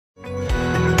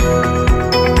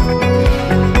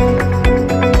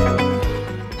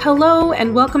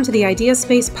and welcome to the Idea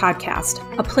Space podcast,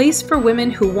 a place for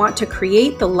women who want to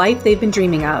create the life they've been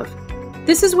dreaming of.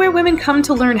 This is where women come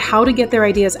to learn how to get their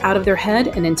ideas out of their head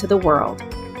and into the world.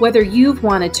 Whether you've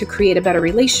wanted to create a better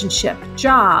relationship,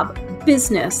 job,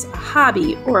 business, a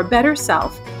hobby, or a better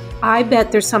self, I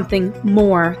bet there's something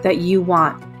more that you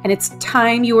want, and it's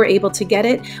time you were able to get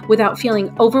it without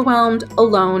feeling overwhelmed,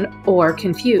 alone, or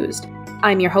confused.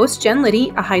 I'm your host, Jen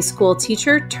Liddy, a high school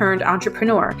teacher turned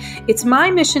entrepreneur. It's my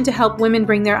mission to help women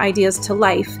bring their ideas to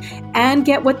life and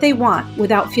get what they want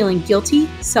without feeling guilty,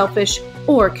 selfish,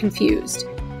 or confused.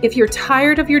 If you're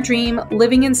tired of your dream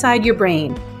living inside your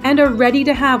brain and are ready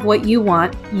to have what you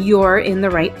want, you're in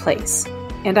the right place.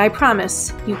 And I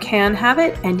promise you can have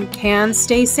it and you can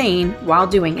stay sane while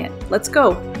doing it. Let's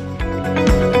go.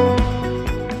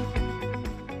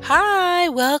 Hi,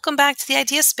 welcome back to the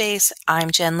Idea Space. I'm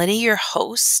Jen Liddy, your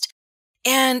host.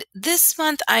 And this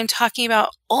month I'm talking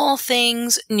about all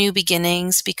things new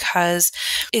beginnings because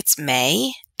it's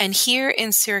May. And here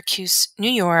in Syracuse, New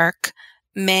York,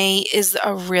 May is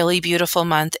a really beautiful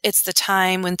month. It's the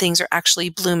time when things are actually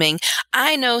blooming.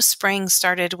 I know spring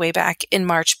started way back in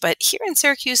March, but here in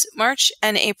Syracuse, March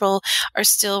and April are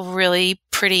still really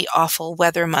pretty awful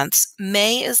weather months.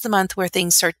 May is the month where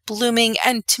things start blooming,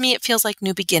 and to me, it feels like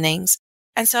new beginnings.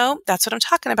 And so that's what I'm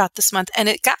talking about this month. And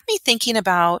it got me thinking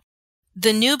about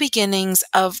the new beginnings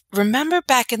of, remember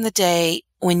back in the day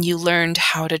when you learned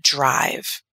how to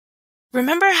drive?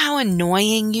 Remember how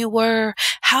annoying you were,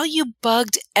 how you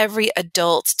bugged every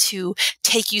adult to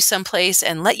take you someplace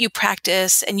and let you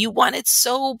practice, and you wanted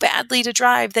so badly to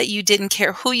drive that you didn't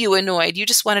care who you annoyed. You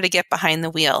just wanted to get behind the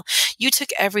wheel. You took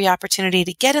every opportunity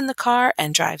to get in the car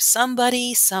and drive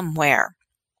somebody somewhere.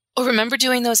 Or remember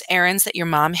doing those errands that your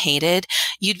mom hated?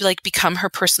 You'd become her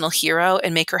personal hero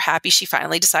and make her happy she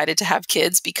finally decided to have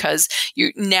kids because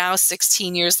you're now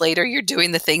 16 years later, you're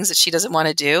doing the things that she doesn't want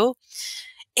to do.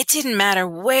 It didn't matter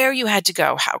where you had to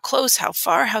go, how close, how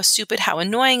far, how stupid, how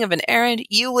annoying of an errand,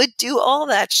 you would do all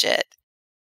that shit.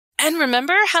 And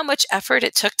remember how much effort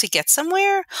it took to get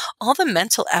somewhere? All the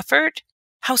mental effort?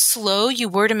 How slow you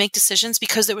were to make decisions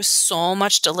because there was so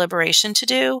much deliberation to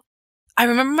do? I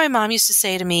remember my mom used to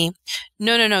say to me,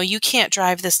 no, you can't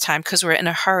drive this time because we're in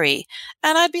a hurry.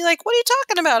 And I'd be like, what are you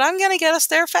talking about? I'm going to get us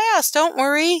there fast. Don't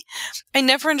worry. I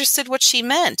never understood what she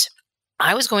meant.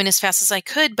 I was going as fast as I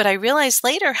could, but I realized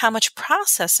later how much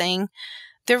processing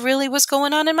there really was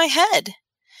going on in my head.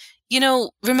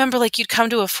 Remember you'd come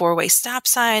to a four-way stop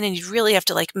sign and you'd really have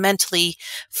to mentally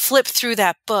flip through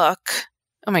that book.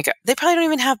 Oh my God, they probably don't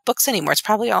even have books anymore. It's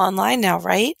probably all online now,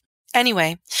 right?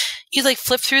 Anyway, you'd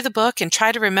flip through the book and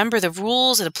try to remember the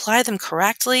rules and apply them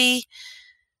correctly.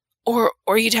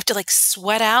 Or you'd have to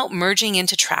sweat out merging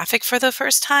into traffic for the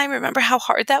first time. Remember how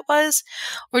hard that was?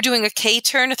 Or doing a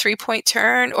K-turn, a 3-point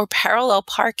turn, or parallel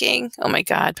parking. Oh my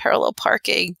God, parallel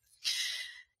parking.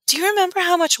 Do you remember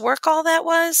how much work all that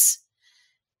was?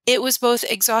 It was both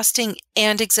exhausting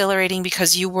and exhilarating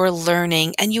because you were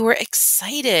learning and you were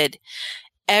excited.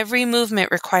 Every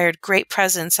movement required great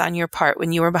presence on your part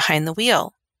when you were behind the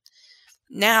wheel.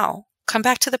 Now, come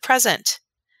back to the present.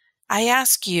 I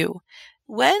ask you,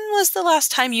 when was the last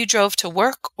time you drove to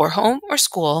work or home or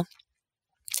school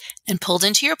and pulled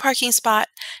into your parking spot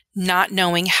not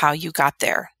knowing how you got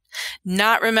there,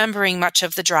 not remembering much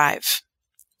of the drive?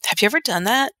 Have you ever done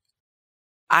that?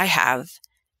 I have.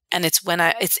 And it's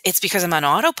because I'm on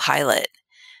autopilot.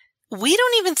 We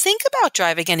don't even think about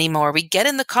driving anymore. We get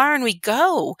in the car and we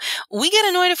go. We get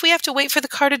annoyed if we have to wait for the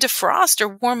car to defrost or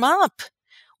warm up.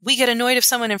 We get annoyed if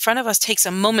someone in front of us takes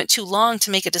a moment too long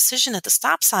to make a decision at the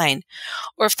stop sign,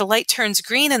 or if the light turns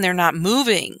green and they're not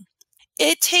moving.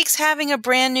 It takes having a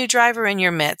brand new driver in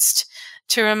your midst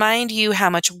to remind you how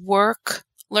much work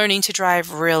learning to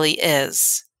drive really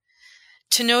is.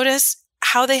 To notice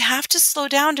how they have to slow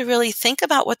down to really think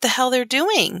about what the hell they're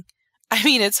doing. I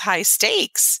mean, it's high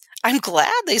stakes. I'm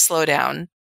glad they slow down.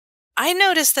 I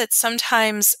notice that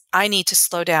sometimes I need to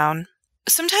slow down.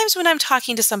 Sometimes when I'm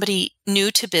talking to somebody new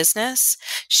to business,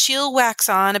 she'll wax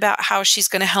on about how she's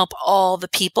going to help all the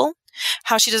people,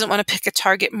 how she doesn't want to pick a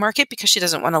target market because she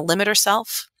doesn't want to limit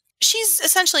herself. She's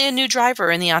essentially a new driver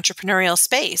in the entrepreneurial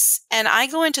space, and I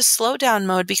go into slow down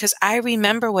mode because I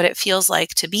remember what it feels like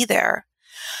to be there.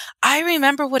 I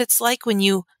remember what it's like when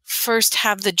you first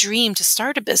have the dream to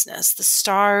start a business, the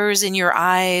stars in your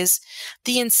eyes,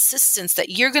 the insistence that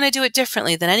you're going to do it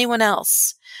differently than anyone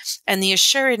else, and the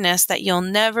assuredness that you'll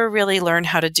never really learn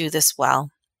how to do this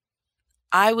well.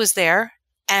 I was there,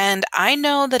 and I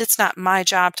know that it's not my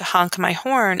job to honk my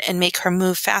horn and make her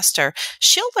move faster.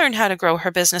 She'll learn how to grow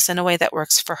her business in a way that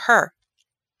works for her.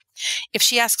 If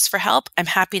she asks for help, I'm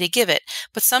happy to give it.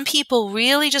 But some people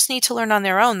really just need to learn on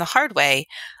their own the hard way.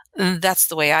 That's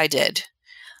the way I did.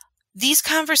 These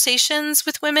conversations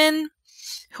with women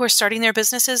who are starting their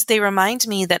businesses, they remind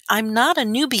me that I'm not a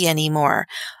newbie anymore.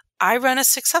 I run a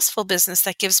successful business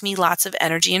that gives me lots of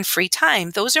energy and free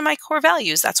time. Those are my core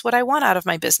values. That's what I want out of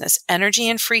my business, energy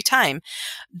and free time.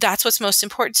 That's what's most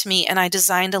important to me. And I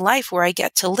designed a life where I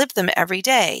get to live them every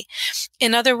day.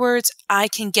 In other words, I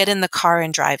can get in the car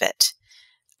and drive it.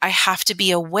 I have to be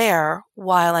aware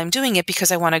while I'm doing it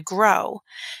because I want to grow.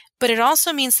 But it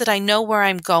also means that I know where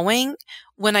I'm going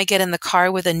when I get in the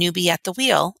car with a newbie at the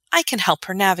wheel. I can help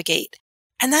her navigate.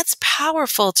 And that's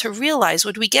powerful to realize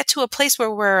when we get to a place where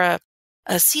we're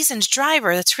a seasoned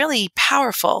driver. That's really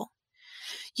powerful.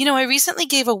 I recently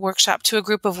gave a workshop to a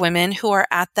group of women who are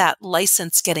at that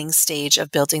license getting stage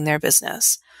of building their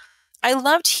business. I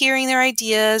loved hearing their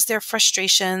ideas, their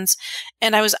frustrations,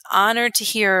 and I was honored to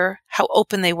hear how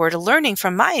open they were to learning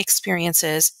from my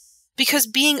experiences, because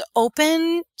being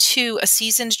open to a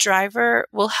seasoned driver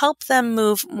will help them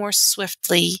move more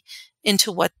swiftly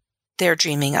into what they're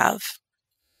dreaming of.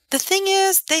 The thing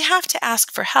is, they have to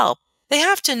ask for help. They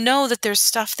have to know that there's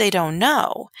stuff they don't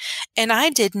know. And I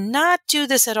did not do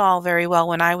this at all very well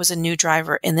when I was a new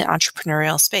driver in the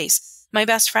entrepreneurial space. My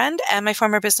best friend and my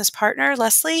former business partner,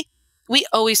 Leslie, we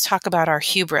always talk about our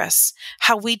hubris,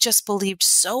 how we just believed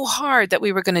so hard that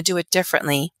we were going to do it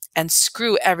differently and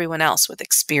screw everyone else with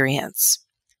experience.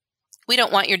 We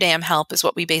don't want your damn help is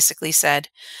what we basically said,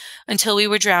 until we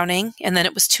were drowning, and then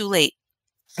it was too late.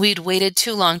 We'd waited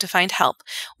too long to find help.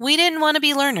 We didn't want to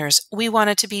be learners. We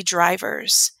wanted to be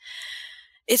drivers.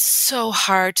 It's so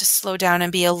hard to slow down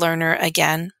and be a learner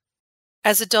again.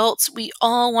 As adults, we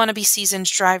all want to be seasoned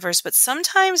drivers, but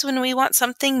sometimes when we want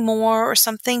something more or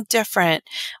something different,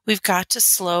 we've got to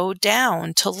slow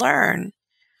down to learn.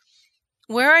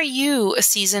 Where are you a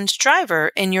seasoned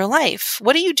driver in your life?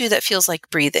 What do you do that feels like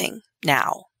breathing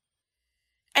now?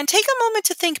 And take a moment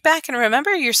to think back and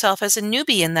remember yourself as a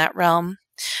newbie in that realm.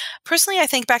 Personally, I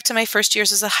think back to my first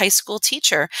years as a high school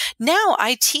teacher. Now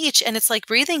I teach and it's like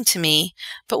breathing to me.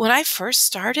 But when I first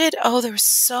started, there was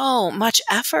so much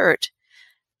effort.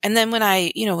 And then when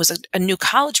I, was a new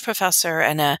college professor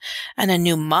and a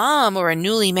new mom or a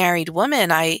newly married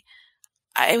woman,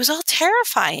 it was all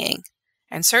terrifying.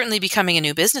 And certainly becoming a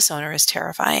new business owner is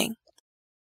terrifying.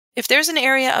 If there's an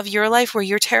area of your life where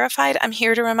you're terrified, I'm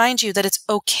here to remind you that it's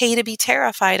okay to be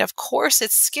terrified. Of course,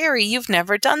 it's scary. You've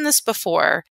never done this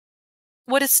before.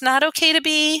 What it's not okay to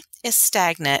be is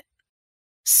stagnant.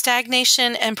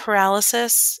 Stagnation and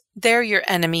paralysis, they're your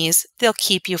enemies. They'll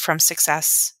keep you from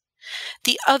success.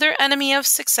 The other enemy of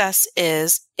success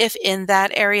is if in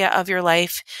that area of your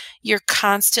life, you're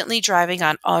constantly driving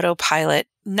on autopilot,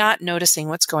 not noticing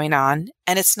what's going on,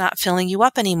 and it's not filling you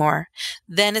up anymore.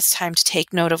 Then it's time to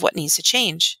take note of what needs to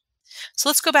change. So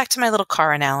let's go back to my little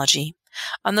car analogy.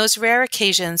 On those rare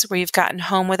occasions where you've gotten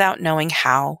home without knowing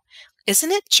how,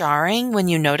 isn't it jarring when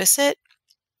you notice it?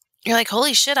 You're like,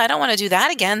 holy shit, I don't want to do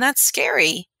that again. That's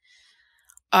scary.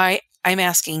 I'm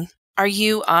asking, are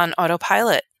you on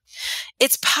autopilot?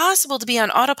 It's possible to be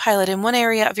on autopilot in one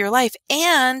area of your life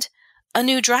and a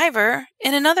new driver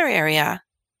in another area.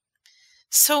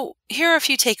 So here are a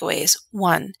few takeaways.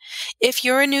 1, if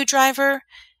you're a new driver,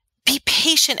 be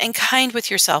patient and kind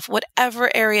with yourself, whatever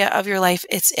area of your life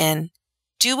it's in.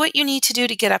 Do what you need to do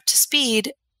to get up to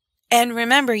speed, and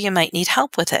remember you might need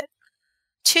help with it.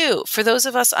 2, for those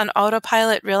of us on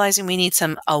autopilot realizing we need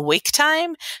some awake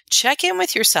time, check in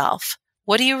with yourself.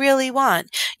 What do you really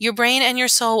want? Your brain and your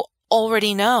soul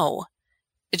already know.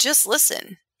 Just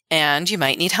listen, and you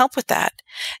might need help with that.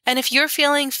 And if you're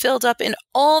feeling filled up in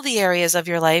all the areas of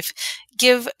your life,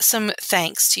 give some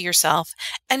thanks to yourself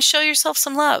and show yourself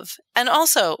some love. And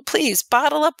also, please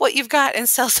bottle up what you've got and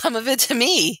sell some of it to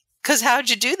me, because how'd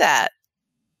you do that?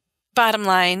 Bottom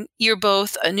line, you're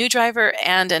both a new driver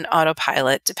and an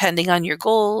autopilot, depending on your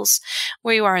goals,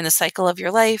 where you are in the cycle of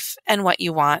your life, and what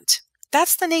you want.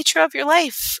 That's the nature of your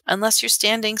life, unless you're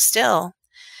standing still.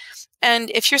 And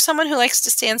if you're someone who likes to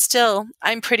stand still,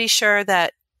 I'm pretty sure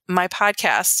that my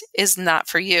podcast is not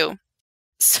for you.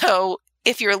 So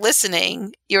if you're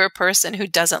listening, you're a person who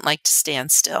doesn't like to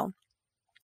stand still.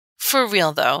 For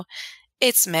real, though,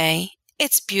 it's May.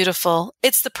 It's beautiful.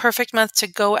 It's the perfect month to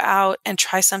go out and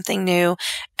try something new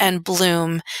and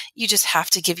bloom. You just have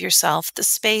to give yourself the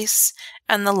space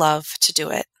and the love to do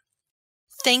it.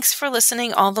 Thanks for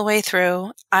listening all the way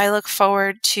through. I look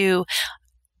forward to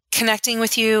connecting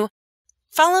with you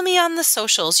Follow me on the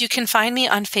socials. You can find me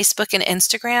on Facebook and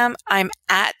Instagram. I'm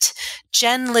at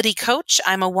Jen Liddy Coach.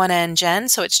 I'm a 1N Jen,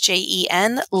 so it's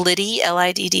Jen Liddy,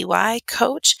 Liddy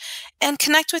Coach. And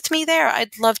connect with me there.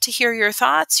 I'd love to hear your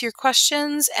thoughts, your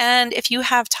questions, and if you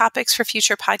have topics for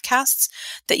future podcasts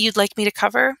that you'd like me to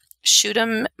cover, shoot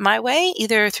them my way,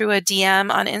 either through a DM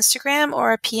on Instagram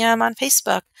or a PM on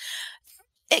Facebook.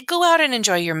 Go out and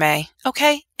enjoy your May,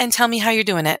 okay? And tell me how you're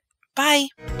doing it. Bye.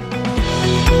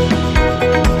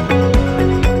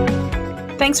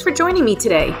 Thanks for joining me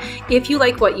today. If you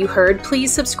like what you heard,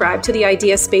 please subscribe to the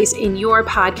Idea Space in your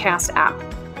podcast app.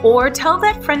 Or tell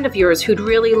that friend of yours who'd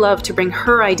really love to bring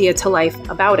her idea to life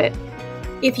about it.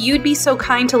 If you'd be so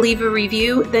kind to leave a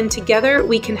review, then together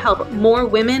we can help more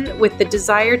women with the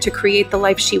desire to create the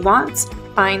life she wants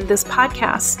find this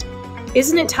podcast.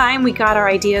 Isn't it time we got our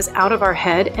ideas out of our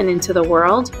head and into the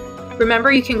world?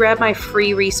 Remember, you can grab my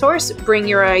free resource, Bring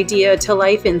Your Idea to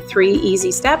Life in 3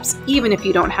 Easy Steps, even if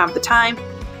you don't have the time,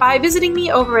 by visiting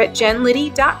me over at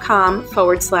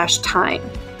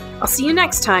jenliddy.com/time. I'll see you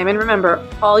next time, and remember,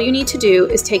 all you need to do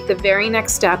is take the very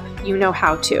next step you know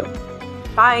how to.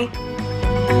 Bye.